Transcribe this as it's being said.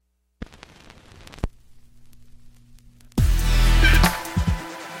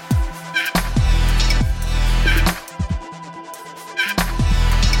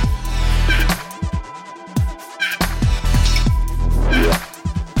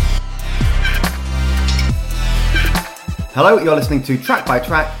Hello, you're listening to Track by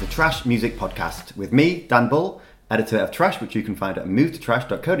Track, the Trash Music Podcast, with me, Dan Bull, editor of Trash, which you can find at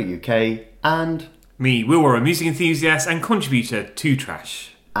movetotrash.co.uk, and me, Will Warren, music enthusiast and contributor to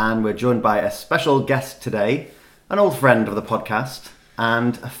Trash. And we're joined by a special guest today, an old friend of the podcast,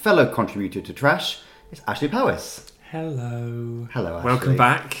 and a fellow contributor to Trash. It's Ashley Powys. Hello. Hello, Ashley. Welcome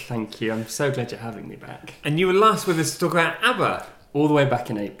back. Thank you. I'm so glad you're having me back. And you were last with us to talk about ABBA. All the way back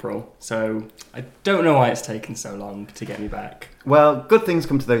in April, so I don't know why it's taken so long to get me back. Well, good things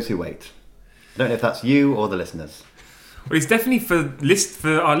come to those who wait. I don't know if that's you or the listeners. Well, it's definitely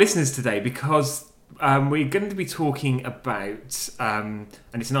for our listeners today because we're going to be talking about, and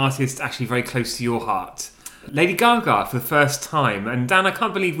it's an artist actually very close to your heart, Lady Gaga for the first time. And Dan, I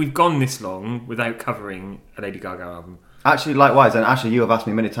can't believe we've gone this long without covering a Lady Gaga album. Actually, likewise, and Ashley, you have asked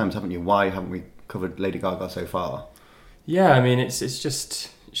me many times, haven't you, why haven't we covered Lady Gaga so far? Yeah, I mean, it's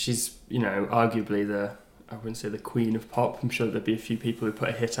just, she's, arguably I wouldn't say the queen of pop. I'm sure there'd be a few people who put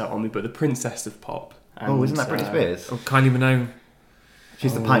a hit out on me, but the princess of pop. And, isn't that Britney Spears? Oh, Kylie Minogue.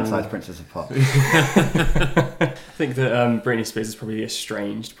 She's the pint-sized princess of pop. I think that Britney Spears is probably the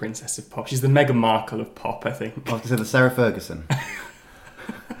estranged princess of pop. She's the Meghan Markle of pop, I think. I was going to say the Sarah Ferguson.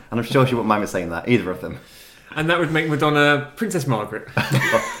 And I'm sure she wouldn't mind me saying that, either of them. And that would make Madonna Princess Margaret.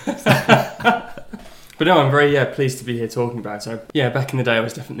 But no, I'm very pleased to be here talking about her. Yeah, back in the day I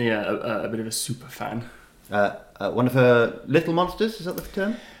was definitely a bit of a super fan. One of her little monsters, is that the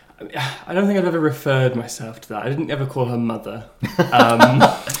term? I don't think I've ever referred myself to that. I didn't ever call her mother.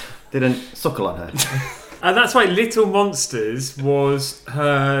 Didn't suckle on her. And that's why Little Monsters was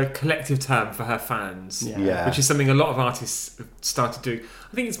her collective term for her fans. Yeah. Which is something a lot of artists have started doing.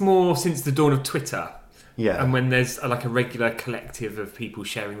 I think it's more since the dawn of Twitter. Yeah. And when there's a regular collective of people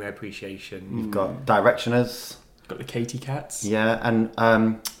sharing their appreciation. You've got Directioners. Got the Katy Cats. Yeah, and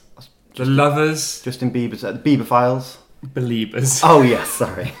the Lovers. Justin Bieber's the Bieber Files. Beliebers. Oh yes,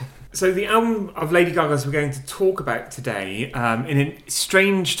 sorry. So the album of Lady Gaga's we're going to talk about today, in a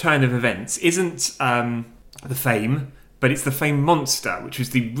strange turn of events, isn't The Fame, but it's The Fame Monster, which was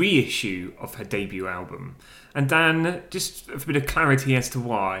the reissue of her debut album. And Dan, just a bit of clarity as to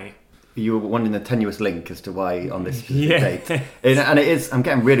why. You were wondering the tenuous link as to why on this specific date. And it is, I'm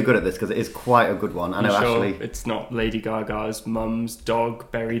getting really good at this because it is quite a good one. I know, sure actually. It's not Lady Gaga's mum's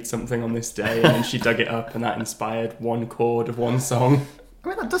dog buried something on this day and then she dug it up and that inspired one chord of one song. I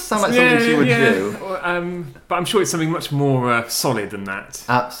mean, that does sound like something she would do. But I'm sure it's something much more solid than that.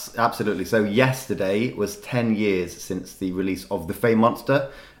 Absolutely. So yesterday was 10 years since the release of The Fame Monster.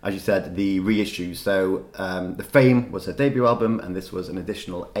 As you said, the reissue. So The Fame was her debut album and this was an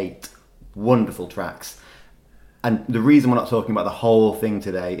additional 8 wonderful tracks. And the reason we're not talking about the whole thing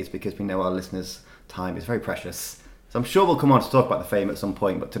today is because we know our listeners' time is very precious. So I'm sure we'll come on to talk about The Fame at some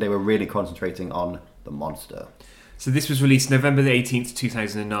point, but today we're really concentrating on The Monster. So this was released November the 18th,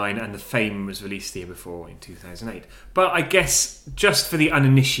 2009, and The Fame was released the year before in 2008. But I guess, just for the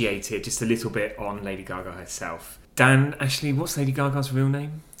uninitiated, just a little bit on Lady Gaga herself. Dan, Ashley, what's Lady Gaga's real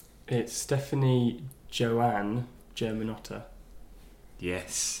name? It's Stephanie Joanne Germanotta.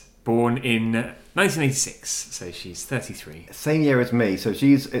 Yes. Born in 1986, so she's 33. Same year as me, so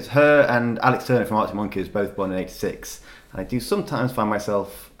it's her and Alex Turner from Arctic Monkeys, both born in 86. And I do sometimes find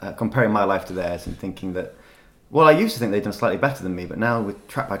myself comparing my life to theirs and thinking that, well, I used to think they'd done slightly better than me, but now with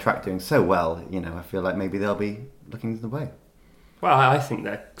Track by Track doing so well, I feel like maybe they'll be looking the way. Well, I think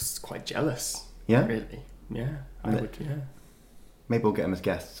they're quite jealous. Yeah? Really. Yeah, I would, yeah. Maybe we'll get them as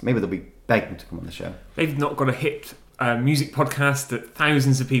guests. Maybe they'll be begging to come on the show. They've not got a hit music podcast that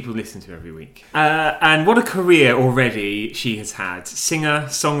thousands of people listen to every week. And what a career already she has had. Singer,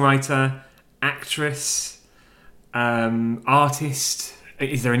 songwriter, actress, artist.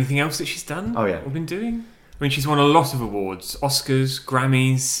 Is there anything else that she's done? Oh, yeah. Or been doing? I mean, she's won a lot of awards. Oscars,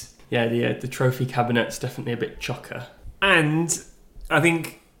 Grammys. Yeah, the trophy cabinet's definitely a bit chocker. And I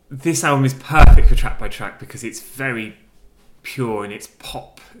think this album is perfect for Track by Track because it's very pure in its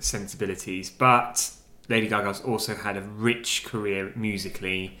pop sensibilities, but Lady Gaga's also had a rich career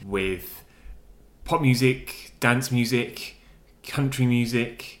musically with pop music, dance music, country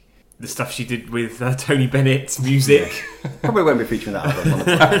music, the stuff she did with Tony Bennett's music. Yeah. Probably won't be featuring that album on the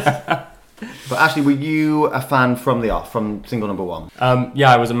podcast. But Ashley, were you a fan from the off, from single number one?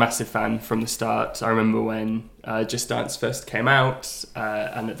 Yeah, I was a massive fan from the start. I remember when Just Dance first came out,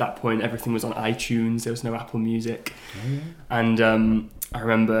 and at that point everything was on iTunes. There was no Apple Music, and I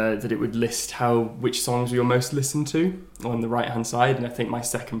remember that it would list which songs were your most listened to on the right hand side, and I think my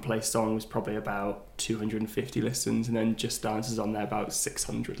second place song was probably about 250 listens, and then Just Dance is on there about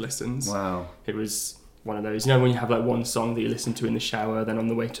 600 listens. Wow! It was one of those. You know, when you have like one song that you listen to in the shower, then on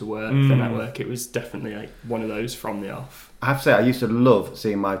the way to work, then at work. It was definitely like one of those from the off. I have to say, I used to love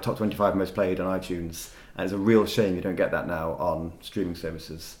seeing my top 25 most played on iTunes, and it's a real shame you don't get that now on streaming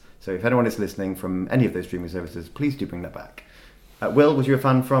services. So if anyone is listening from any of those streaming services, please do bring that back. Will, was you a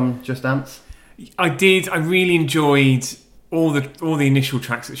fan from Just Dance? I did. I really enjoyed all the initial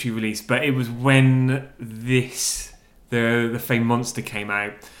tracks that she released, but it was when the Fame Monster came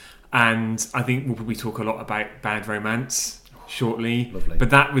out, and I think we'll probably talk a lot about Bad Romance shortly. Lovely. But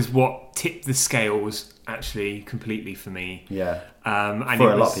that was what tipped the scales actually completely for me. Yeah. And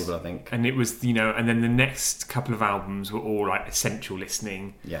for a lot of people, I think. And it was, and then the next couple of albums were all like essential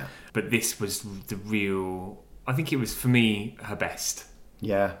listening. Yeah. But this was the real. I think it was for me her best.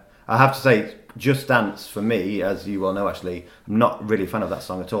 Yeah. I have to say, Just Dance, for me, as you well know, Ashley, I'm not really a fan of that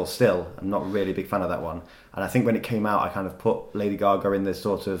song at all. Still, I'm not really a big fan of that one. And I think when it came out, I kind of put Lady Gaga in this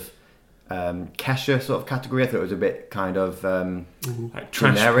sort of Kesha sort of category. I thought it was a bit kind of Like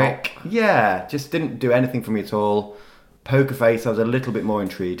generic. pop. Yeah, just didn't do anything for me at all. Poker Face, I was a little bit more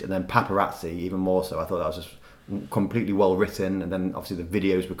intrigued. And then Paparazzi, even more so. I thought that was just completely well written. And then obviously the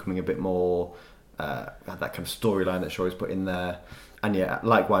videos were becoming a bit more, had that kind of storyline that Shorey's put in there. And yeah,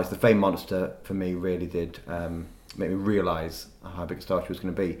 likewise, the Fame Monster for me really did make me realise how big a star she was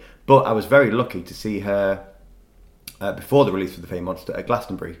going to be. But I was very lucky to see her before the release of the Fame Monster at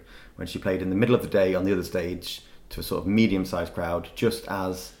Glastonbury, when she played in the middle of the day on the other stage to a sort of medium-sized crowd, just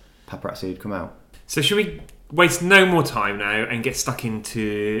as Paparazzi had come out. So should we waste no more time now and get stuck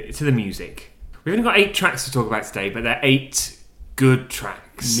into the music? We've only got 8 tracks to talk about today, but they're 8 good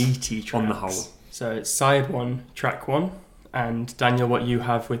tracks. Meaty tracks. On the whole. So it's side 1, track 1. And Daniel, what you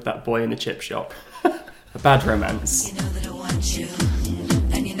have with that boy in the chip shop? A Bad Romance. You know that I want you,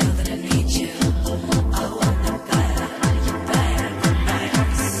 and you know that I need you. I want the bad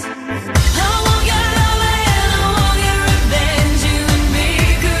romance. I want your love and I want your revenge. You and me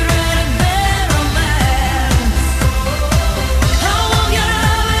could write a bad romance. I want your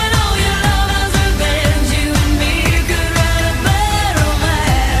love and all your love's revenge. You and me could write a bad romance.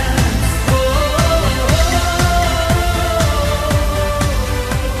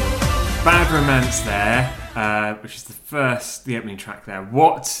 Bad Romance there, which is the opening track there.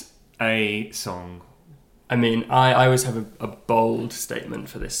 What a song. I mean, I always have a bold statement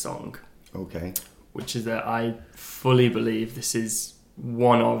for this song, Okay. which is that I fully believe this is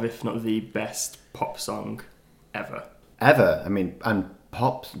one of, if not the best pop song ever. Ever. I mean, and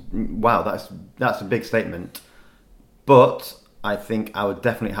pops, wow, that's a big statement. But I think I would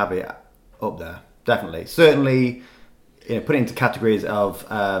definitely have it up there. Definitely. Certainly, put it into categories of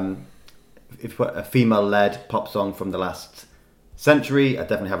if you put a female-led pop song from the last century, I'd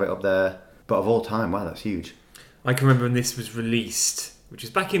definitely have it up there. But of all time, wow, that's huge. I can remember when this was released, which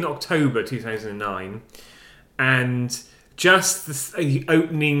was back in October 2009, and just the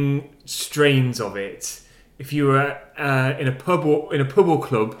opening strains of it. If you were in a pub or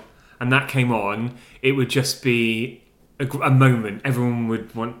club, and that came on, it would just be a moment. Everyone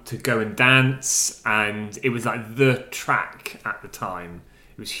would want to go and dance, and it was like the track at the time.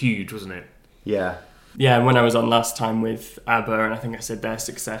 It was huge, wasn't it? Yeah. Yeah, and when I was on last time with ABBA, and I think I said their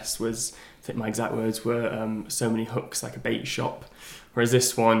success was, I think my exact words were, so many hooks like a bait shop. Whereas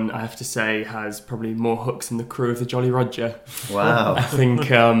this one, I have to say, has probably more hooks than the crew of the Jolly Roger. Wow. I think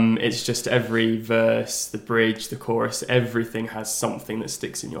it's just every verse, the bridge, the chorus, everything has something that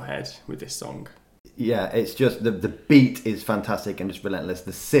sticks in your head with this song. Yeah, it's just the beat is fantastic and just relentless.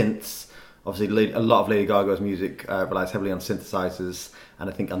 The synths, obviously a lot of Lady Gaga's music relies heavily on synthesizers, and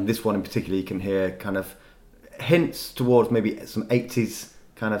I think on this one in particular you can hear kind of hints towards maybe some 80s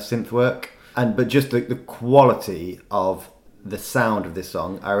kind of synth work, but just the quality of the sound of this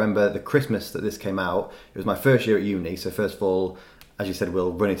song. I remember the Christmas that this came out, it was my first year at uni, so first of all, as you said,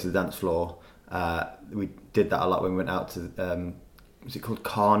 we'll run into the dance floor. We did that a lot when we went out to was it called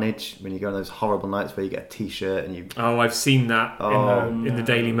Carnage, when you go on those horrible nights where you get a t-shirt and you... Oh, I've seen that in the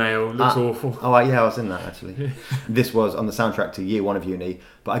Daily Mail. It looks awful. Oh, yeah, I was in that, actually. This was on the soundtrack to year 1 of uni,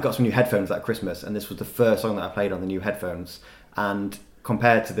 but I got some new headphones that Christmas, and this was the first song that I played on the new headphones, and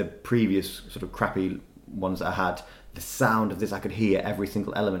compared to the previous sort of crappy ones that I had, the sound of this, I could hear every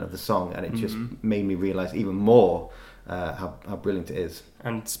single element of the song, and it just made me realise even more how brilliant it is.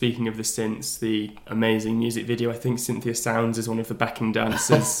 And speaking of the synths, the amazing music video, I think Cynthia Sounds is one of the backing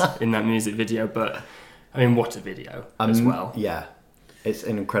dancers in that music video, but I mean, what a video as well. Yeah, it's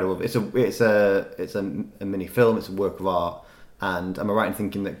an incredible. It's a mini film. It's a work of art. And am I right in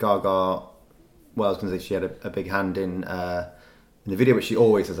thinking that Gaga? Well, I was going to say she had a big hand in the video, but she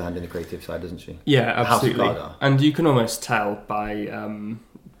always has a hand in the creative side, doesn't she? Yeah, The House of absolutely. Gaga. And you can almost tell by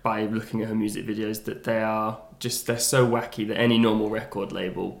by looking at her music videos that they're so wacky that any normal record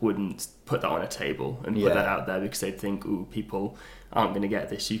label wouldn't put that on a table and put that out there because they'd think, ooh, people aren't going to get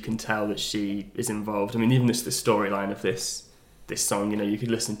this. You can tell that she is involved. I mean, even just the storyline of this song, you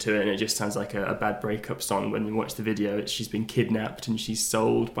could listen to it and it just sounds like a bad breakup song. When you watch the video, she's been kidnapped and she's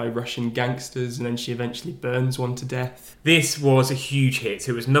sold by Russian gangsters and then she eventually burns one to death. This was a huge hit.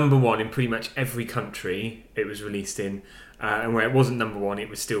 It was number one in pretty much every country it was released in, and where it wasn't number one, it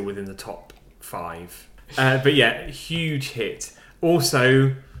was still within the top 5. But yeah, huge hit.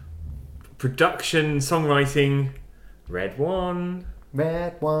 Also, production, songwriting, Red One.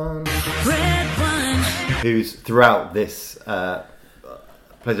 Red One. Who's throughout this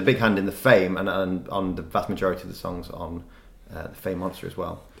plays a big hand in the Fame and on the vast majority of the songs on the Fame Monster as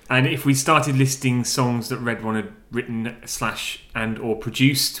well. And if we started listing songs that Red One had written / and or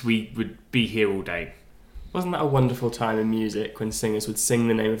produced, we would be here all day. Wasn't that a wonderful time in music when singers would sing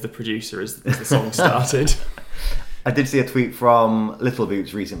the name of the producer as the song started? I did see a tweet from Little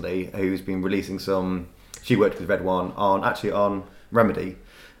Boots recently, who's been releasing some. She worked with Red One on Remedy,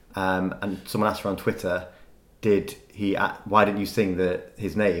 and someone asked her on Twitter, why didn't you sing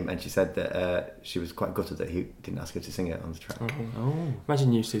his name? And she said that she was quite gutted that he didn't ask her to sing it on the track. Oh.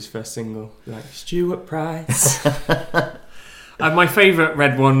 Imagine U2's first single, like Stuart Price. My favourite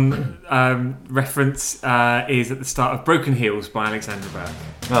Red One reference is at the start of Broken Heels by Alexander Burke.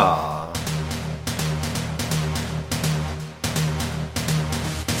 Ah.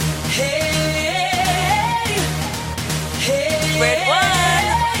 Red One,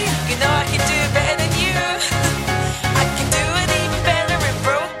 you know I can do better than you. I can do it even better in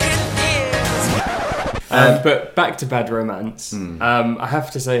Broken Heels. But back to Bad Romance. I have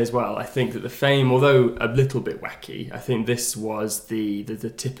to say as well, I think that the Fame, although a little bit wacky, I think this was the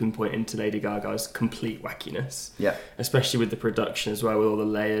tipping point into Lady Gaga's complete wackiness. Yeah. Especially with the production as well, with all the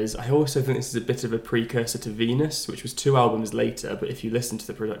layers. I also think this is a bit of a precursor to Venus, which was 2 albums later, but if you listen to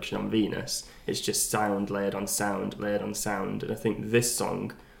the production on Venus, it's just sound layered on sound, layered on sound. And I think this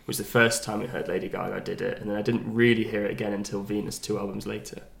song was the first time we heard Lady Gaga did it, and then I didn't really hear it again until Venus 2 albums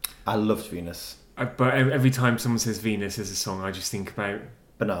later. I loved Venus. But every time someone says Venus as a song, I just think about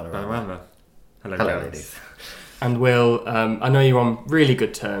Bananarama. Hello, ladies. And Will, I know you're on really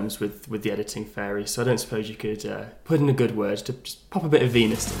good terms with the editing fairy, so I don't suppose you could put in a good word to just pop a bit of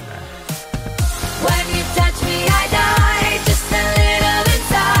Venus in there. When you touch me, I die just a little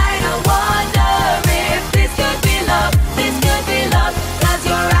inside. I wonder if this could be love, 'cause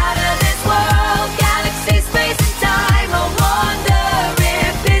you're out of this world, galaxy, space and time. I wonder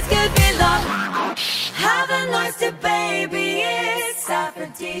if this could be love. Haven't lost it, baby, it's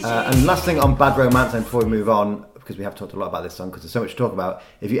aphrodisiac. And last thing on Bad Romance, and before we move on, because we have talked a lot about this song, because there's so much to talk about.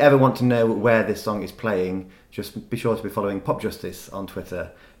 If you ever want to know where this song is playing, just be sure to be following Pop Justice on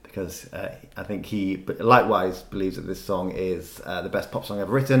Twitter, because I think he likewise believes that this song is the best pop song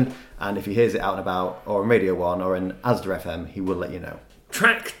ever written, and if he hears it out and about, or on Radio 1 or in Asda FM, he will let you know.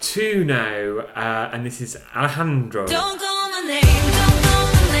 Track 2 now, and this is Alejandro. Don't call my name, don't call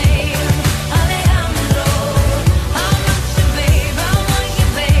my name. Alejandro, I'm not your babe, I'm not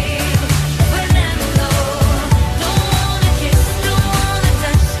your babe. Fernando, don't wanna kiss, don't wanna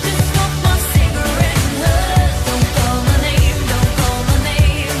touch, just smoke my cigarette and hush. Don't call my name, don't call my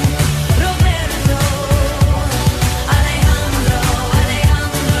name. Roberto, Alejandro,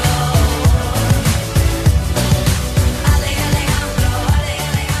 Alejandro. Alejandro.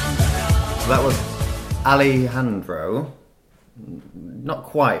 That was Alejandro. Not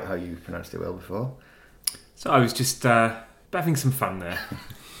quite how you pronounced it well before. So I was just having some fun there.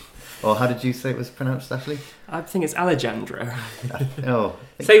 Or how did you say it was pronounced, Ashley? I think it's Alejandro. Oh,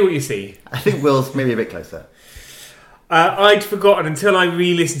 Say what you see. I think Will's maybe a bit closer. I'd forgotten, until I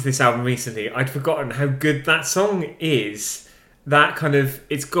re-listened to this album recently, I'd forgotten how good that song is. That kind of,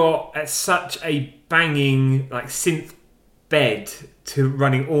 it's got such a banging like synth bed to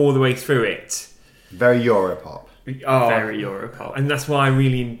running all the way through it. Very Europop. Oh, Very Europop. and that's why I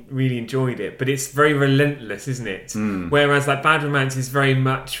really, really enjoyed it. But it's very relentless, isn't it? Whereas like Bad Romance is very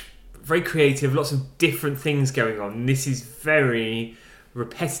creative, lots of different things going on. And this is very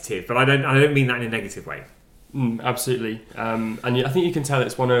repetitive, but I don't mean that in a negative way. Absolutely. And I think you can tell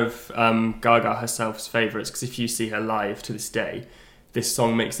it's one of Gaga herself's favourites, because if you see her live to this day, this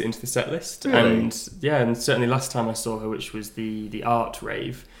song makes it into the set list. Really? And certainly last time I saw her, which was the art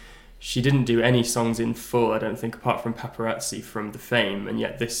rave, she didn't do any songs in full, I don't think, apart from Paparazzi from the Fame, and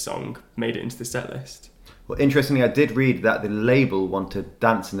yet this song made it into the set list. Well, interestingly, I did read that the label wanted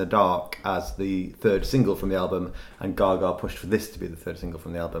Dance in the Dark as the third single from the album, and Gaga pushed for this to be the third single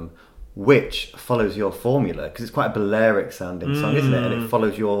from the album. which follows your formula, because it's quite a Balearic sounding song, isn't it? And it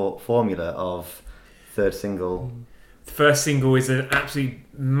follows your formula of third single. The first single is an absolutely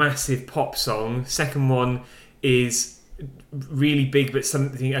massive pop song. Second one is really big, but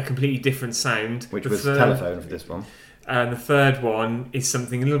a completely different sound. Which was Telephone for this one. And the third one is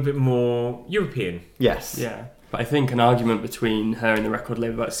something a little bit more European. Yes. Yeah. But I think an argument between her and the record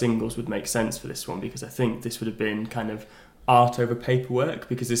label about singles would make sense for this one, because I think this would have been kind of art over paperwork,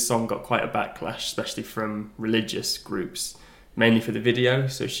 because this song got quite a backlash, especially from religious groups, mainly for the video.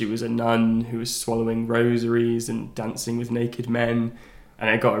 So she was a nun who was swallowing rosaries and dancing with naked men, and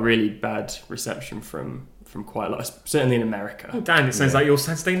it got a really bad reception from quite a lot, certainly in America. Oh, Dan, it sounds like your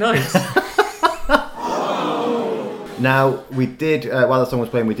Saturday night. Now, we did, while the song was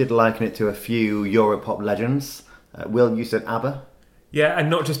playing, we did liken it to a few Europop legends. Will, you said ABBA? Yeah,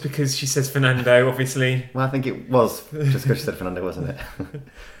 and not just because she says Fernando, obviously. Well, I think it was just because she said Fernando, wasn't it?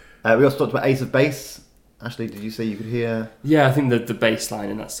 We also talked about Ace of Base. Ashley, did you say you could hear? Yeah, I think that the bass line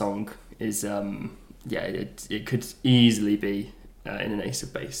in that song is, it could easily be in an Ace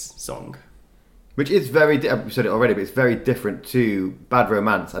of Base song. Which is I've said it already, but it's very different to Bad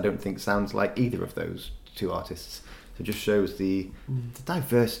Romance. I don't think sounds like either of those two artists. So it just shows the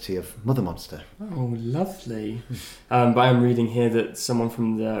diversity of Mother Monster. Oh, lovely. But I'm reading here that someone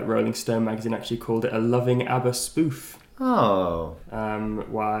from the Rolling Stone magazine actually called it a loving ABBA spoof. Oh.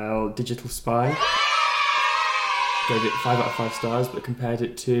 While Digital Spy gave it 5 out of 5 stars, but compared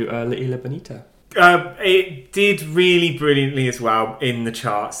it to La Isla Bonita. It did really brilliantly as well in the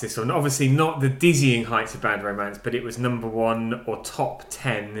charts, this one. Obviously not the dizzying heights of Bad Romance, but it was number 1 or top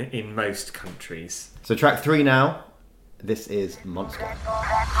 10 in most countries. So track 3 now. This is Monster.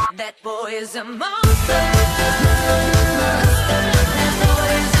 That boy is a monster. That boy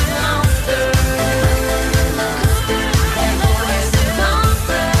is a monster. That boy is a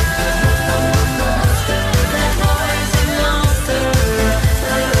monster. That boy is a monster. That boy is a monster.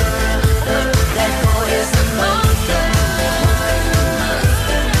 That boy is a monster.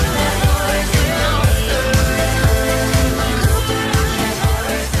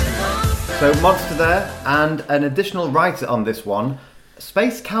 So Monster there, and an additional writer on this one,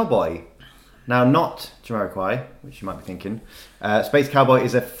 Space Cowboy. Now, not Jamiroquai, which you might be thinking. Space Cowboy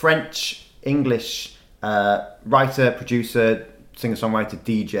is a French-English writer, producer, singer-songwriter,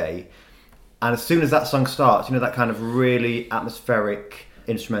 DJ. And as soon as that song starts, you know, that kind of really atmospheric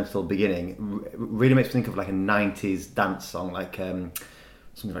instrumental beginning really makes me think of like a 90s dance song, like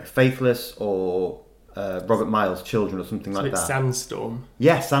something like Faithless or Robert Miles' Children or something like that. Sandstorm.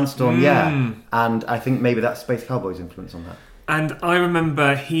 Yeah, Sandstorm, yeah. And I think maybe that's Space Cowboy's influence on that. And I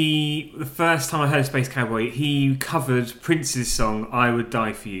remember the first time I heard of Space Cowboy, he covered Prince's song, I Would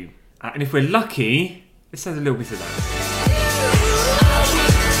Die For You. And if we're lucky, this has a little bit of that.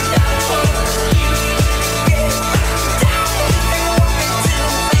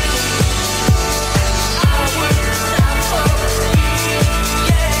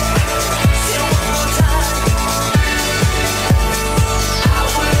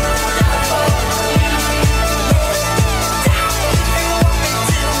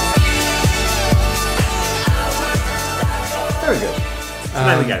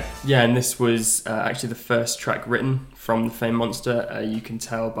 There we go. Yeah, and this was actually the first track written from the Fame Monster. You can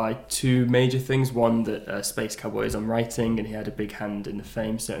tell by 2 major things. One, that Space Cowboy is on writing, and he had a big hand in the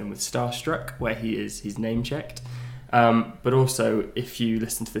Fame, certainly with Starstruck, where he's name checked. But also, if you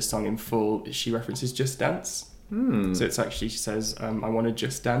listen to this song in full, she references Just Dance. So it's actually, she says, I want to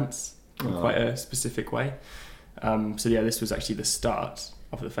just dance in quite a specific way. So yeah, this was actually the start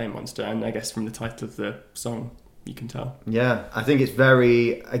of the Fame Monster, and I guess from the title of the song, you can tell. Yeah, I think it's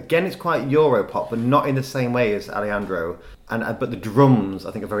it's quite Europop, but not in the same way as Alejandro. But the drums,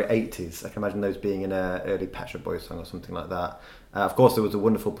 I think, are very 80s. I can imagine those being in an early Pet Shop Boys song or something like that. Of course, there was a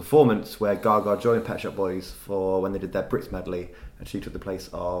wonderful performance where Gaga joined Pet Shop Boys for when they did their Brits medley, and she took the place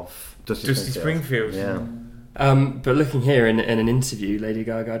of Dusty Springfield. Yeah. But looking here in an interview, Lady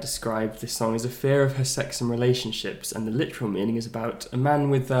Gaga described this song as a fear of her sex and relationships, and the literal meaning is about a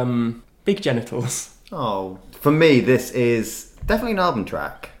man with big genitals. Oh, for me, this is definitely an album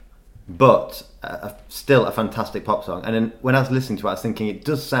track, but still a fantastic pop song. And then when I was listening to it, I was thinking it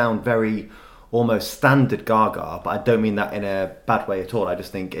does sound very almost standard Gaga, but I don't mean that in a bad way at all. I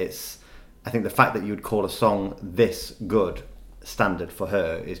just think I think the fact that you would call a song this good standard for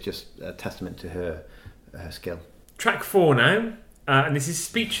her is just a testament to her skill. Track 4 now, and this is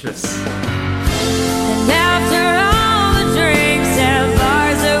Speechless. And after all the drinks and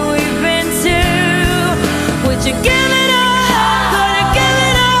bars that we've been to, would you give it up? Would I give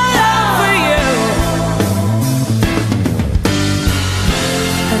it all up for you?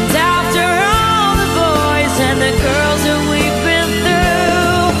 And after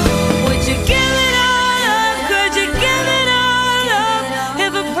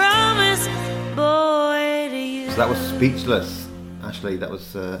that was Speechless. Ashley, that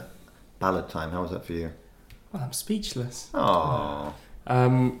was ballad time. How was that for you? Well, I'm speechless. Oh,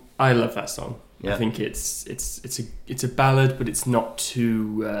 I love that song. Yeah. I think it's a ballad, but it's not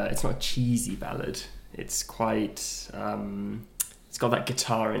too. It's not a cheesy ballad. It's quite. It's got that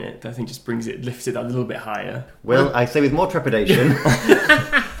guitar in it that I think just lifts it a little bit higher. well, I say with more trepidation.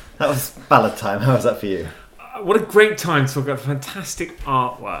 That was ballad time. How was that for you? What a great time to talk about fantastic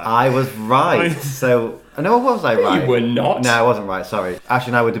artwork. I was right. So, no, was I right? You were not. No, I wasn't right. Sorry. Ash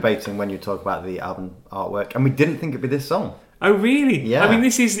and I were debating when you talk about the album artwork, and we didn't think it'd be this song. Oh really? Yeah. I mean,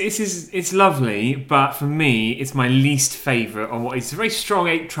 this is it's lovely, but for me, it's my least favourite on what is a very strong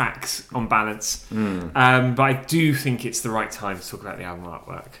 8 tracks on balance. But I do think it's the right time to talk about the album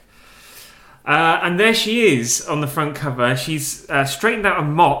artwork. And there she is on the front cover. She's straightened out a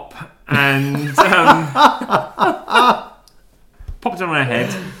mop and popped it on her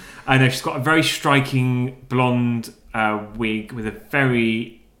head. I know she's got a very striking blonde wig with a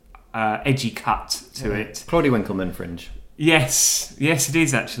very edgy cut to it. Claudia Winkleman fringe. Yes, it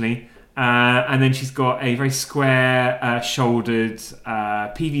is actually. And then she's got a very square shouldered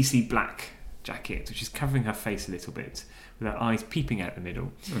PVC black jacket, which is covering her face a little bit, with her eyes peeping out the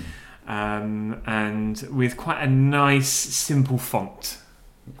middle. And with quite a nice, simple font.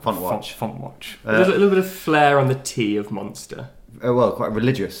 Font watch. Font watch. A little bit of flair on the T of Monster. Oh, well, quite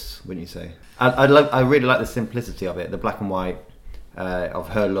religious, wouldn't you say? I really like the simplicity of it, the black and white of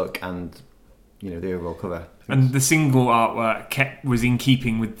her look, and the overall cover. And the single artwork was in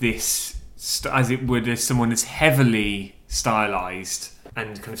keeping with this, as it would as someone that's heavily stylised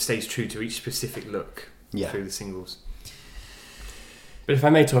and kind of stays true to each specific look through the singles. But if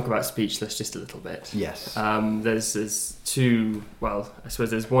I may talk about Speechless just a little bit. Yes. There's two, well, I suppose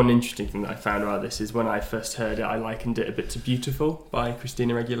there's one interesting thing that I found about this is when I first heard it, I likened it a bit to Beautiful by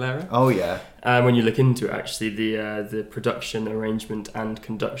Christina Aguilera. Oh, yeah. When you look into it, actually, the production, arrangement and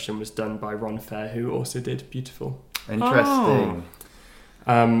conduction was done by Ron Fair, who also did Beautiful. Interesting.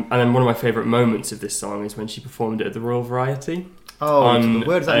 And then one of my favourite moments of this song is when she performed it at the Royal Variety. Oh, the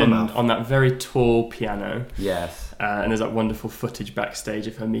words out of my mouth. On that very tall piano. Yes. And there's that wonderful footage backstage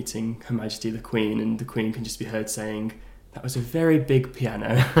of her meeting Her Majesty the Queen, and the Queen can just be heard saying, "That was a very big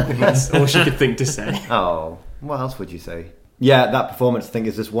piano." And that's all she could think to say. Oh, what else would you say? Yeah, that performance, I think,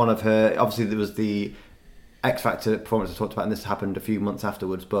 is just one of her... Obviously, there was the X Factor performance I talked about, and this happened a few months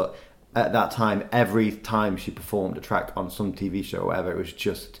afterwards, but at that time, every time she performed a track on some TV show or whatever, it was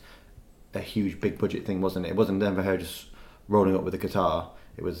just a huge, big budget thing, wasn't it? It wasn't never her just rolling up with a guitar.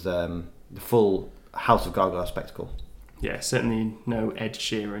 It was the full House of Gaga spectacle. Yeah, certainly no Ed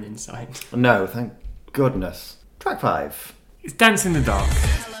Sheeran inside. No, thank goodness. Track 5. It's Dance in the Dark.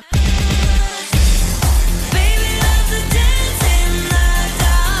 Baby loves to dance in the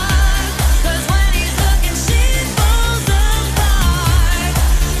dark, 'cause when he's looking she falls apart.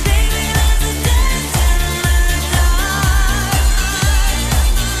 Baby loves to dance in the dark.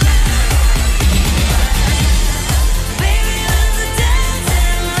 Baby loves to dance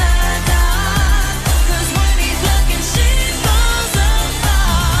in the dark, 'cause when he's looking she falls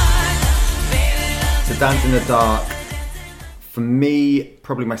apart. Baby loves So Dance in the Dark, for me,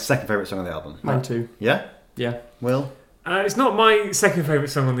 probably my second favourite song on the album. Mine too. Yeah? Yeah. Will? It's not my second favourite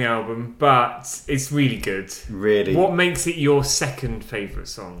song on the album, but it's really good. Really? What makes it your second favourite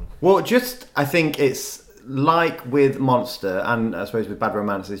song? Well, I think it's like with Monster, and I suppose with Bad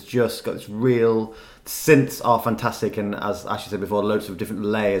Romance, it's just got this real... Synths are fantastic, and as Ashley said before, loads of different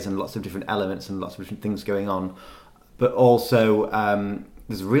layers and lots of different elements and lots of different things going on. But also,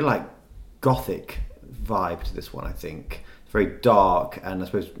 there's a real, gothic vibe to this one, I think. It's very dark, and I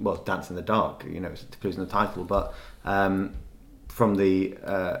suppose, Dance in the Dark, it's included in the title, but from the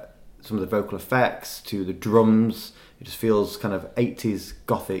some of the vocal effects to the drums, it just feels kind of 80s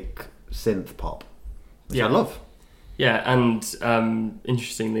gothic synth pop, which I love. Yeah, and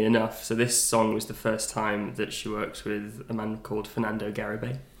interestingly enough, so this song was the first time that she worked with a man called Fernando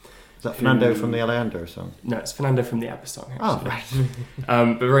Garibay. Is that Fernando from the Alejandro song? No, it's Fernando from the ABBA song, Oh, actually.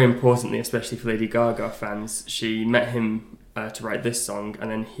 right. But very importantly, especially for Lady Gaga fans, she met him to write this song, and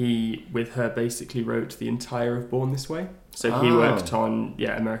then he, with her, basically wrote the entire of Born This Way. So he worked on,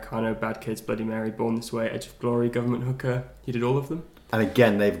 Americano, Bad Kids, Bloody Mary, Born This Way, Edge of Glory, Government Hooker. He did all of them. And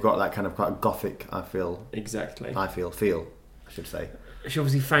again, they've got that kind of quite gothic, Exactly. feel, I should say. She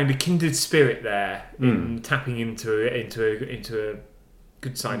obviously found a kindred spirit there in tapping into a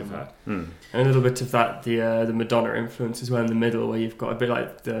good side of her. And a little bit of that, the Madonna influence as well in the middle, where you've got a bit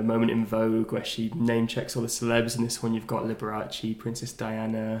like the moment in Vogue where she name checks all the celebs. In this one, you've got Liberace, Princess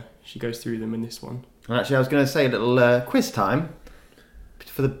Diana. She goes through them in this one. And actually, I was going to say a little quiz time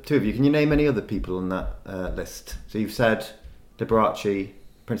for for the two of you, can you name any other people on that list? So you've said Liberace,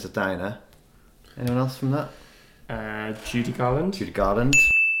 Princess Diana. Anyone else from that? Judy Garland. Judy Garland.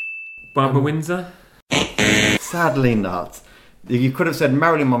 Barbara Windsor. Sadly not. You could have said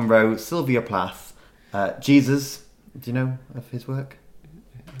Marilyn Monroe, Sylvia Plath, Jesus. Do you know of his work?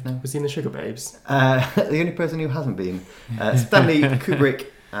 No. Was he in the Sugar Babes? The only person who hasn't been. Stanley Kubrick,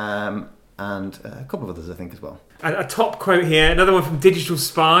 and a couple of others, I think, as well. A top quote here, another one from Digital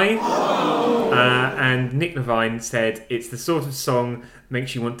Spy. And Nick Levine said, "It's the sort of song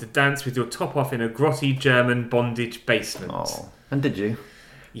makes you want to dance with your top off in a grotty German bondage basement." Oh, and did you?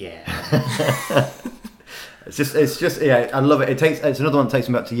 Yeah. It's just, yeah, I love it. It's another one that takes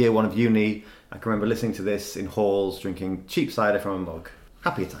me back to year one of uni. I can remember listening to this in halls, drinking cheap cider from a mug.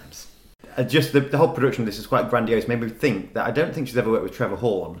 Happier times. Just the whole production of this is quite grandiose. Made me think that I don't think she's ever worked with Trevor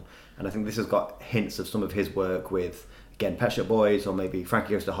Horn, and I think this has got hints of some of his work with, again, Pet Shop Boys or maybe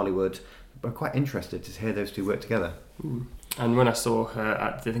Frankie Goes to Hollywood. But I'm quite interested to hear those two work together. Ooh. And when I saw her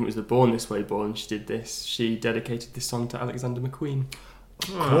at, I think it was the Born This Way Born, she did this. She dedicated this song to Alexander McQueen.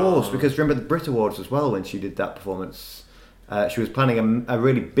 Of course, because remember the Brit Awards as well when she did that performance. She was planning a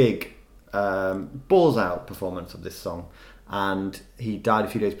really big balls out performance of this song, and he died a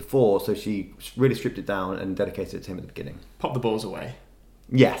few days before, so she really stripped it down and dedicated it to him at the beginning. Pop the balls away.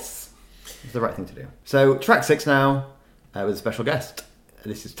 Yes, it's the right thing to do. So track 6 now with a special guest.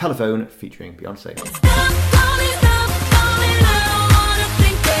 This is Telephone featuring Beyonce. Stop calling, I don't wanna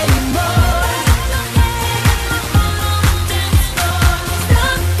think anymore.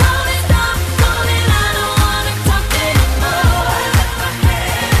 Stop calling, I don't wanna talk anymore.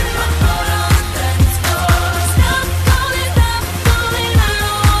 My heart on the dance floor. Stop calling, I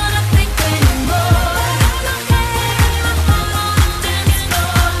don't wanna think anymore. My heart on the dance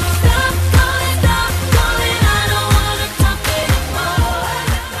floor. Stop calling, I don't wanna talk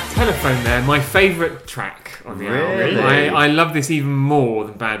anymore. Telephone there, my favourite track on the Really? album. I love this even more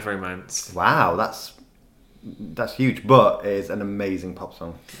than Bad Romance. Wow, that's huge, but it is an amazing pop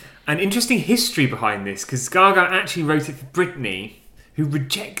song. An interesting history behind this, because Gaga actually wrote it for Britney, who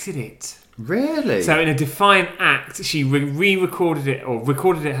rejected it. Really? So in a defiant act, she re-recorded it, or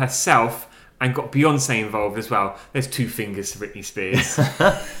recorded it herself, and got Beyonce involved as well. There's two fingers to Britney Spears.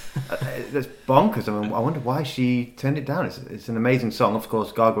 That's bonkers. I mean, I wonder why she turned it down. It's an amazing song. Of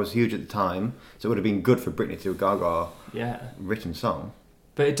course, Gaga was huge at the time, so it would have been good for Britney to do a Gaga Yeah. written song.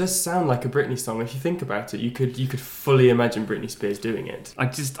 But it does sound like a Britney song. If you think about it, you could fully imagine Britney Spears doing it.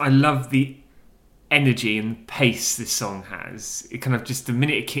 I love the energy and pace this song has. It kind of just, the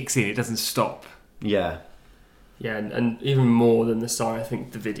minute it kicks in, it doesn't stop. Yeah. Yeah, and even more than the song, I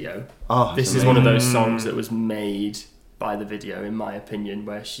think the video. Oh, This it's is one of those amazing. songs that was made by the video, in my opinion,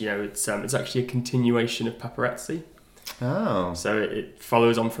 where she, it's actually a continuation of Paparazzi. Oh. So it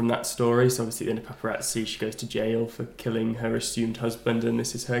follows on from that story. So obviously, at the end of Paparazzi, she goes to jail for killing her assumed husband, and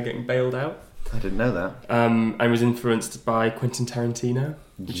this is her getting bailed out. I didn't know that. And was influenced by Quentin Tarantino,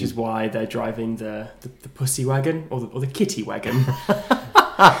 which is why they're driving the pussy wagon or the kitty wagon.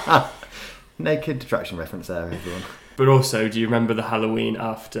 Naked attraction reference there, everyone. But also, do you remember the Halloween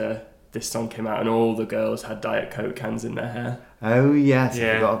after this song came out and all the girls had Diet Coke cans in their hair? Oh, yes. I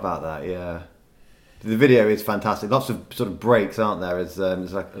Yeah. forgot about that, yeah. The video is fantastic. Lots of sort of breaks, aren't there?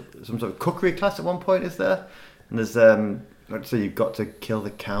 There's like some sort of cookery class at one point, is there? And there's, let's say you've got to kill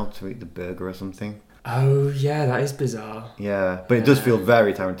the cow to eat the burger or something. Oh, yeah, that is bizarre. Yeah, but it does feel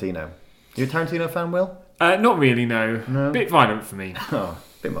very Tarantino. You a Tarantino fan, Will? Not really, no. No? A bit violent for me. Oh,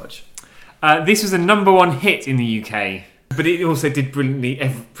 a bit much. This was a number one hit in the UK, but it also did brilliantly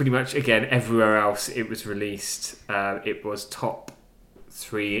pretty much, again, everywhere else it was released. It was top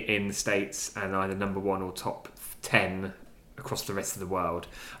 3 in the States and either number 1 or top 10 across the rest of the world.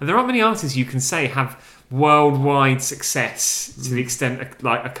 And there aren't many artists you can say have worldwide success to the extent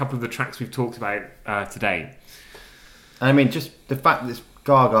like a couple of the tracks we've talked about today. I mean, just the fact that it's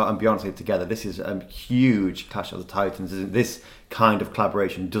Gaga and Beyonce together, this is a huge Clash of the Titans. This kind of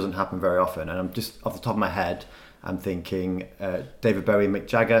collaboration doesn't happen very often. And I'm just, off the top of my head, I'm thinking David Bowie and Mick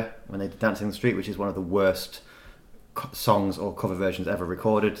Jagger when they did Dancing in the Street, which is one of the worst songs or cover versions ever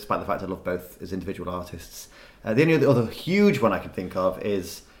recorded, despite the fact I love both as individual artists. The only other huge one I can think of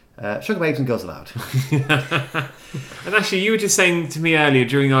is Sugar Babes and Girls Aloud. And actually, you were just saying to me earlier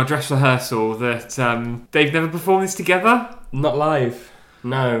during our dress rehearsal that they've never performed this together? Not live.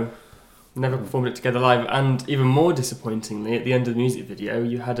 No. Never performed it together live. And even more disappointingly, at the end of the music video,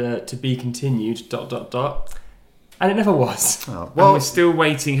 you had a to be continued ... And it never was. Oh, Well, well, we're still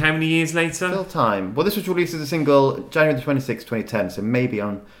waiting. How many years later? still time. Well, this was released as a single January the 26th, 2010, so maybe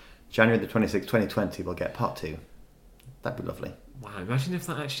on January the 26th, 2020 we'll get part 2. That'd be lovely. Wow, imagine if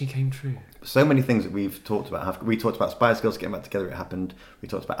that actually came true. So many things that we've talked about. We talked about Spice Girls getting back together, it happened. We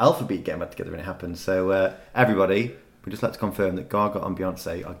talked about Alphabet getting back together, and it happened. So everybody, we just like to confirm that Gaga and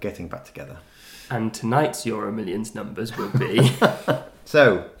Beyonce are getting back together. And tonight's Euro Millions numbers will be...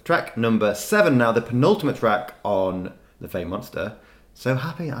 So, track number 7 now, the penultimate track on The Fame Monster. So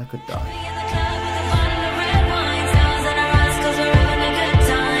Happy I Could Die.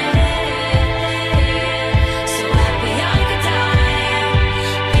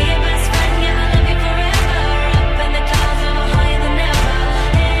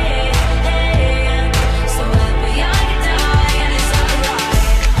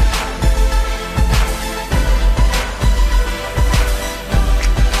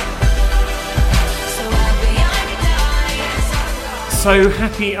 So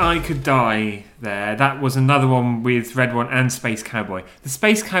Happy I Could Die there. That was another one with Red One and Space Cowboy. The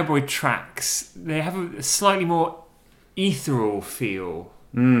Space Cowboy tracks, they have a slightly more ethereal feel.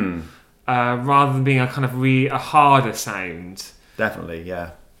 Rather than being a kind of a harder sound. Definitely,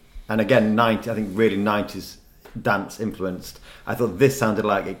 yeah. And again, I think really 90s dance influenced. I thought this sounded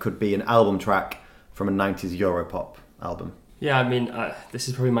like it could be an album track from a 90s Europop album. Yeah, I mean, this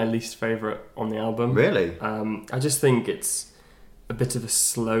is probably my least favourite on the album. Really? I just think it's a bit of a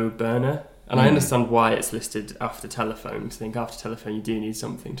slow burner. And I understand why it's listed after Telephone. I think after Telephone you do need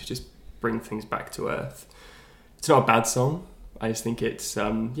something to just bring things back to earth. It's not a bad song. I just think it's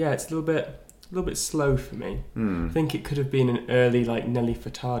it's a little bit slow for me. I think it could have been an early like Nelly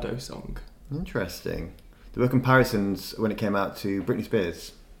Furtado song. Interesting. There were comparisons when it came out to Britney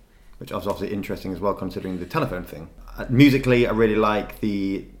Spears, which was obviously interesting as well considering the Telephone thing. Musically, I really like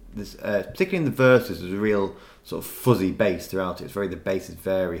particularly in the verses, there's a real sort of fuzzy bass throughout it. The bass is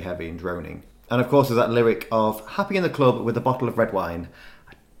very heavy and droning. And of course there's that lyric of happy in the club with a bottle of red wine.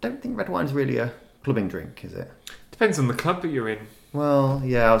 I don't think red wine's really a clubbing drink, is it? Depends on the club that you're in. Well,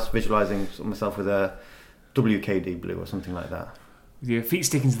 yeah, I was visualising myself with a WKD blue or something like that. With your feet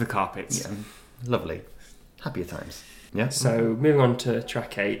sticking to the carpets. Yeah, lovely. Happier times. Yeah. So moving on to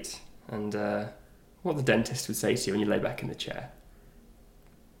track 8 and what the dentist would say to you when you lay back in the chair.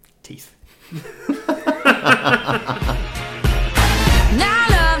 Teeth. Now I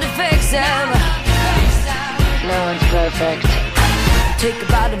love to fix them. No one's perfect, Take a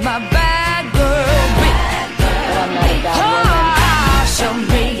bite of my bad girl. but I'm not a bad Show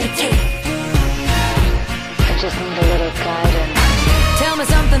me your teeth. woman. I just need a little guidance. Tell me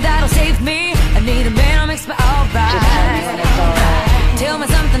something that'll save me. I need a man who makes me Just tell me when alright. it's alright. Tell me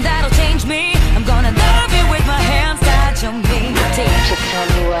something that'll change me. I'm gonna love you with my hands tied. Show me your teeth. Just tell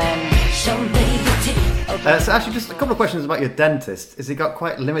me when. Show me your teeth. So actually just a couple of questions about your dentist. Has he got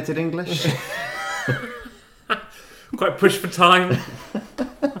quite limited English? Quite pushed for time.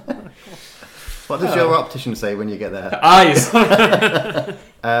 What does your optician say when you get there? Eyes!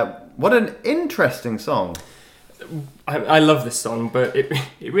 What an interesting song. I love this song, but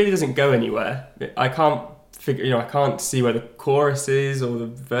it really doesn't go anywhere. I can't I can't see where the chorus is or the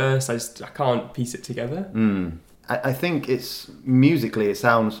verse. I can't piece it together. I think it's musically, it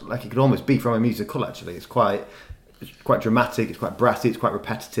sounds like it could almost be from a musical. Actually, it's quite dramatic. It's quite brassy. It's quite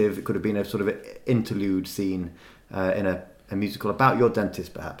repetitive. It could have been a sort of interlude scene in a musical about your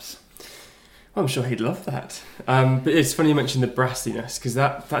dentist, perhaps. I'm sure he'd love that. But it's funny you mentioned the brassiness because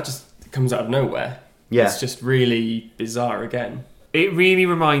that just comes out of nowhere. Yeah, It's just really bizarre again. It really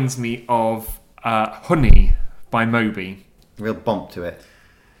reminds me of Honey by Moby. real bump to it.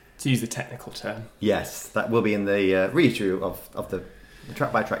 To use the technical term. Yes, that will be in the reissue of the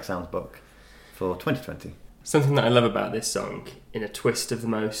track by track sounds book for 2020. Something that I love about this song, in a twist of the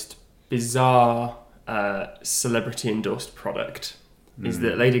most bizarre celebrity-endorsed product, is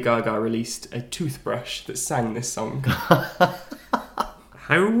that Lady Gaga released a toothbrush that sang this song.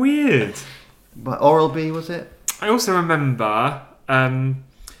 How weird. By Oral-B, was it? I also remember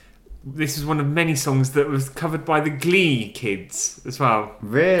this was one of many songs that was covered by the Glee kids as well.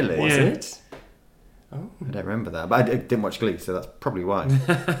 Really? Was Yeah. it? Oh. I don't remember that, but I didn't watch Glee, so that's probably why.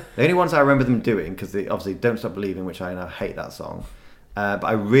 The only ones I remember them doing, because they obviously Don't Stop Believing, which I now hate that song, but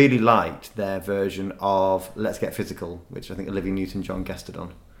I really liked their version of Let's Get Physical, which I think Olivia Newton-John guested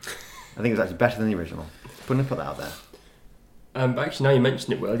on. I think it was actually better than the original. Wouldn't put that out there. But actually, now you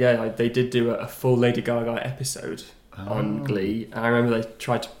mention it, Will, yeah, they did do a full Lady Gaga episode on Glee, and I remember they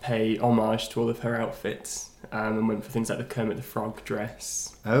tried to pay homage to all of her outfits and went for things like the Kermit the Frog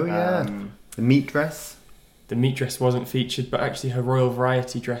dress. Oh yeah, the meat dress. The meat dress wasn't featured, but actually her Royal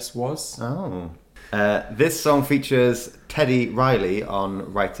Variety dress was. Oh. This song features Teddy Riley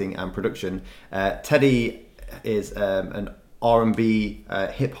on writing and production. Teddy is an R&B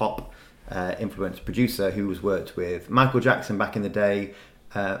hip hop influenced producer who's worked with Michael Jackson back in the day.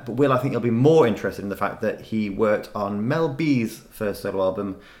 But Will, I think you'll be more interested in the fact that he worked on Mel B's first solo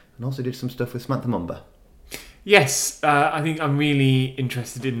album and also did some stuff with Samantha Mumba. Yes, I think I'm really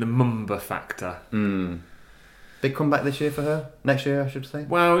interested in the Mumba factor. Big comeback this year for her? Next year, I should say?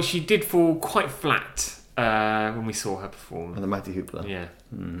 Well, she did fall quite flat when we saw her perform. And the Mighty Hoopla. Yeah.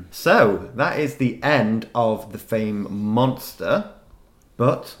 So, that is the end of the Fame Monster,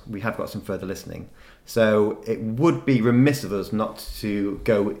 but we have got some further listening. So, it would be remiss of us not to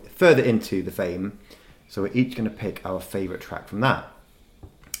go further into the Fame. So, we're each going to pick our favourite track from that.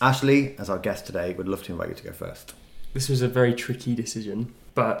 Ashley, as our guest today, would love to invite you to go first. This was a very tricky decision,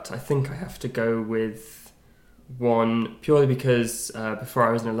 but I think I have to go with one purely because before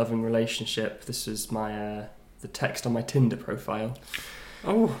I was in a loving relationship, this was my the text on my Tinder profile.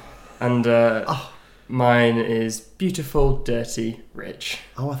 Oh. And mine is beautiful, dirty, rich.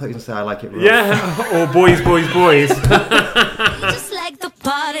 Oh, I thought you were going to say I like it rough. Yeah, or boys, boys, boys. Just like the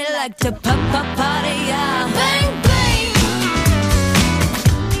party, like to party, yeah. Bang, bang.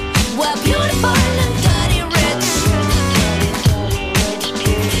 We're beautiful and dirty rich.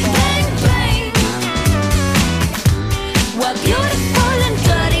 Bang, bang. We're beautiful and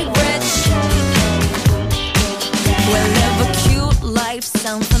dirty rich. We'll live a cute life,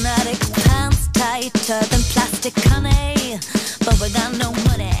 sound fanatic, pants tighter than plastic honey, but we got no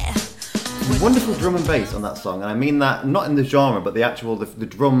money. Wonderful drum and bass on that song, and I mean that not in the genre, but the actual the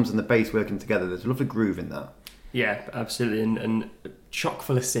drums and the bass working together. There's a lovely groove in that. Yeah, absolutely, and chock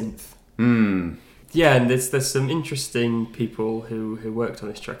full of synth. Yeah, and there's some interesting people who worked on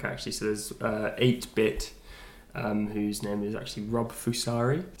this track actually. So there's 8-Bit, whose name is actually Rob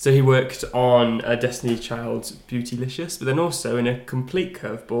Fusari. So he worked on Destiny Child's Beautylicious, but then also in a complete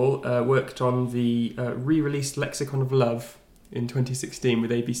curveball, worked on the re-released Lexicon of Love in 2016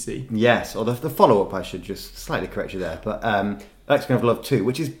 with ABC. Yes, or the follow-up, I should just slightly correct you there, but Lexicon of Love 2,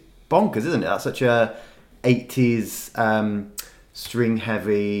 which is bonkers, isn't it? That's such a 80s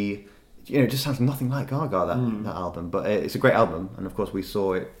string-heavy, it just sounds nothing like Gaga, that album, but it's a great album, and of course we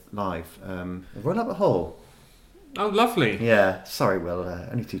saw it live. Royal Albert Hall. Oh, lovely. Yeah, sorry Will,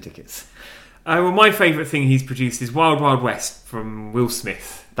 only 2 tickets. Well, my favourite thing he's produced is Wild Wild West from Will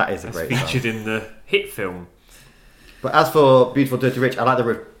Smith. That is a That's great featured song. in the hit film. But as for Beautiful Dirty Rich, I like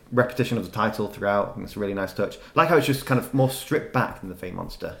the repetition of the title throughout. I think it's a really nice touch. I like how it's just kind of more stripped back than the Fame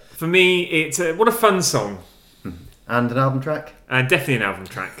Monster. For me, it's what a fun song. And an album track. And definitely an album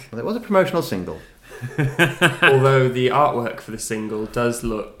track. Well, it was a promotional single. Although the artwork for the single does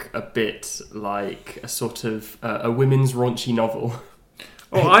look a bit like a sort of a women's raunchy novel.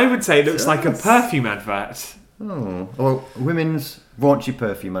 Or I would say it looks like a perfume advert. Oh, or women's raunchy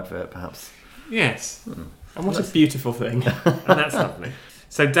perfume advert, perhaps. Yes. And what a beautiful thing. And that's lovely.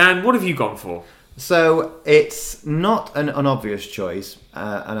 So, Dan, what have you gone for? So, it's not an unobvious choice,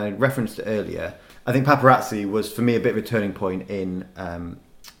 and I referenced it earlier. I think Paparazzi was, for me, a bit of a turning point in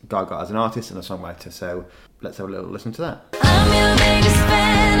Gaga as an artist and a songwriter, so let's have a little listen to that. I'm your biggest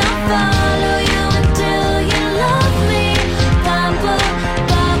fan, I'll follow you until you love me.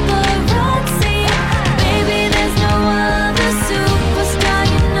 Paparazzi, baby, there's no other superstar,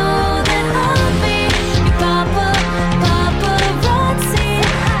 you know that I'll be your paparazzi.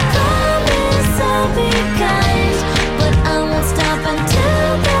 Promise I'll be kind, but I won't stop until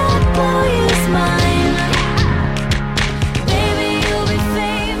that boy is mine. Baby, you'll be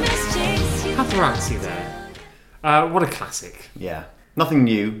famous, chase you. Paparazzi there. What a classic. Yeah. Nothing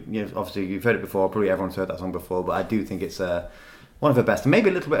new. Obviously, you've heard it before. Probably everyone's heard that song before, but I do think it's one of her best, and maybe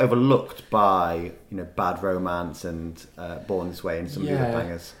a little bit overlooked by Bad Romance and Born This Way and some of the other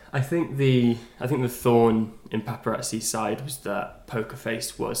bangers. I think the thorn in Paparazzi's side was that Poker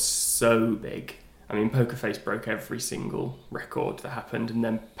Face was so big. I mean, Poker Face broke every single record that happened, and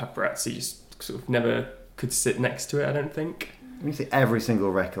then Paparazzi just sort of never could sit next to it, I don't think. When you say every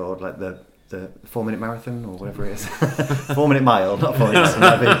single record, like the 4-minute marathon or whatever it is. 4-minute mile, not 4 minutes.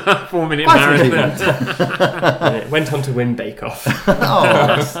 4-minute Quite an marathon. And it went on to win Bake Off. Oh,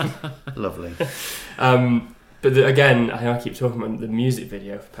 that's lovely. But again, I keep talking about the music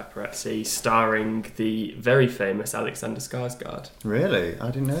video for Paparazzi, starring the very famous Alexander Skarsgård. Really?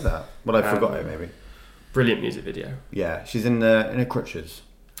 I didn't know that. Well, I forgot it, maybe. Brilliant music video. Yeah, she's in her crutches.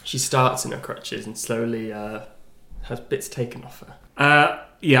 She starts in her crutches and slowly has bits taken off her.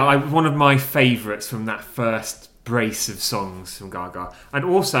 One of my favourites from that first brace of songs from Gaga. And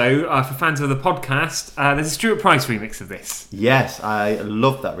also, for fans of the podcast, there's a Stuart Price remix of this. Yes, I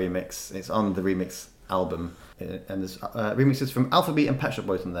love that remix. It's on the remix album. And there's remixes from Alphabet and Pet Shop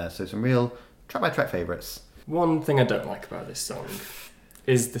Boys on there, so some real track-by-track favourites. One thing I don't like about this song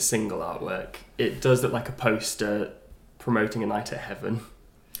is the single artwork. It does look like a poster promoting a night at heaven.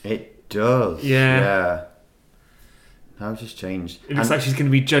 It does. Yeah. Yeah. How just changed. It looks And like she's going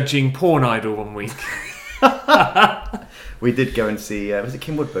to be judging Porn Idol one week. we did go and see. Was it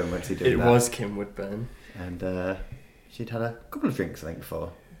Kim Woodburn went to do It that? was Kim Woodburn. And she'd had a couple of drinks, I think,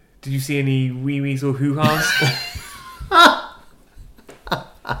 before. Did you see any wee-wees or hoo-has?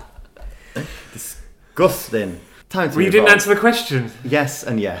 Disgusting. Time to Well, you move didn't on. answer the question. Yes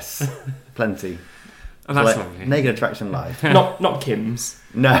and yes. Plenty. And that's Like, lovely. naked attraction live. Not Kim's.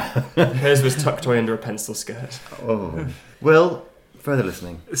 No. Hers was tucked away under a pencil skirt. Oh. Will, further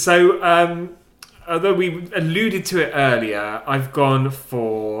listening. So, although we alluded to it earlier, I've gone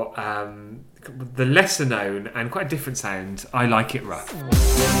for the lesser known and quite a different sound, I Like It Rough.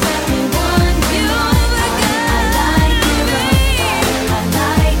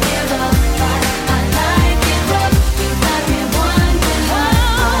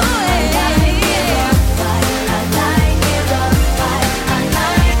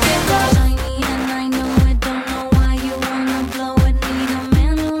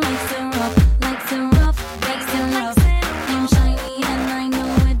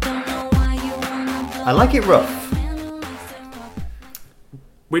 I like it rough.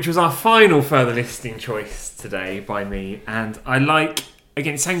 Which was our final further listing choice today by me, and I like,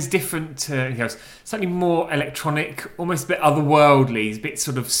 again, it sounds different to anything else, slightly more electronic, almost a bit otherworldly, a bit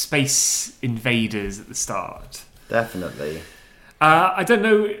sort of Space Invaders at the start. Definitely. I don't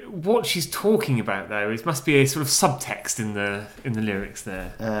know what she's talking about though. It must be a sort of subtext in the lyrics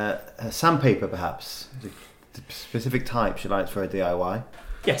there. Sandpaper, perhaps. The specific type she likes for a DIY.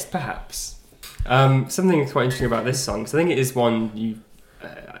 Yes, perhaps. Something that's quite interesting about this song, because I think it is one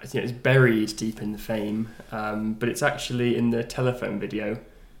it's buried deep in the fame, but it's actually in the telephone video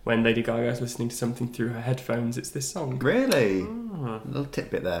when Lady Gaga is listening to something through her headphones. It's this song. Really? Oh. A little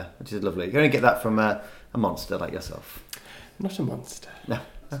tidbit there, which is lovely. You only get that from a monster like yourself. Not a monster. No.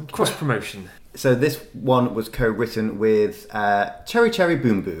 Cross promotion. So this one was co-written with Cherry Cherry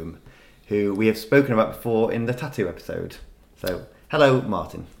Boom Boom, who we have spoken about before in the tattoo episode. So, hello,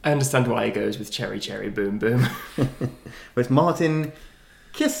 Martin. I understand why it goes with Cherry Cherry Boom Boom. With Martin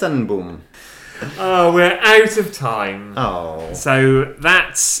Kissenboom. Oh, we're out of time. Oh. So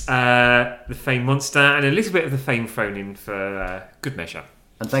that's the Fame Monster and a little bit of the Fame thrown in for good measure.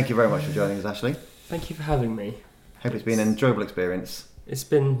 And thank you very much for joining us, Ashley. Thank you for having me. Hope it's been an enjoyable experience. It's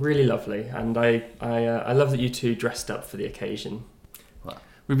been really lovely, and I love that you two dressed up for the occasion.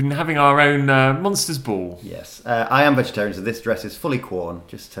 We've been having our own Monsters Ball. Yes. I am vegetarian, so this dress is fully corn,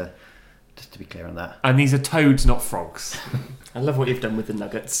 just to be clear on that. And these are toads, not frogs. I love what you've done with the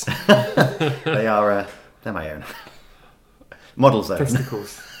nuggets. They're my own. Models, though.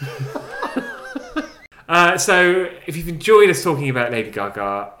 Testicles. So, if you've enjoyed us talking about Lady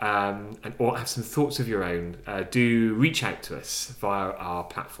Gaga or have some thoughts of your own, do reach out to us via our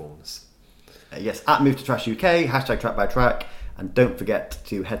platforms. Yes, at Move to Trash UK, hashtag Track by Track, and don't forget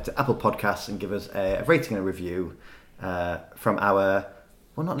to head to Apple Podcasts and give us a rating and a review from our,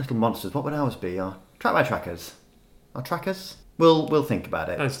 well, not little monsters, what would ours be? Our Track by Trackers. Our trackers? We'll think about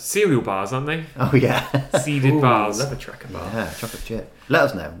it. Those cereal bars, aren't they? Oh, yeah. Seeded Ooh, bars. love a tracker bar. Yeah, chocolate chip. Let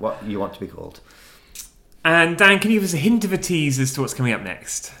us know what you want to be called. And Dan, can you give us a hint of a tease as to what's coming up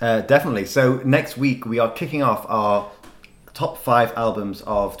next? Definitely. So next week we are kicking off our top 5 albums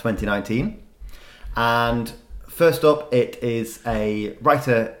of 2019. And first up, it is a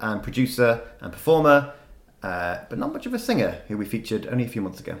writer and producer and performer, but not much of a singer, who we featured only a few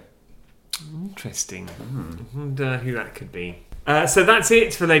months ago. Interesting. I wonder who that could be. So that's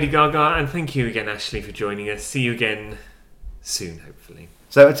it for Lady Gaga, and thank you again, Ashley, for joining us. See you again soon, hopefully.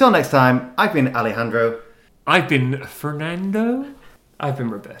 So until next time, I've been Alejandro. I've been Fernando. I've been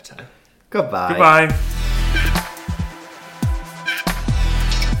Roberto. Goodbye. Goodbye.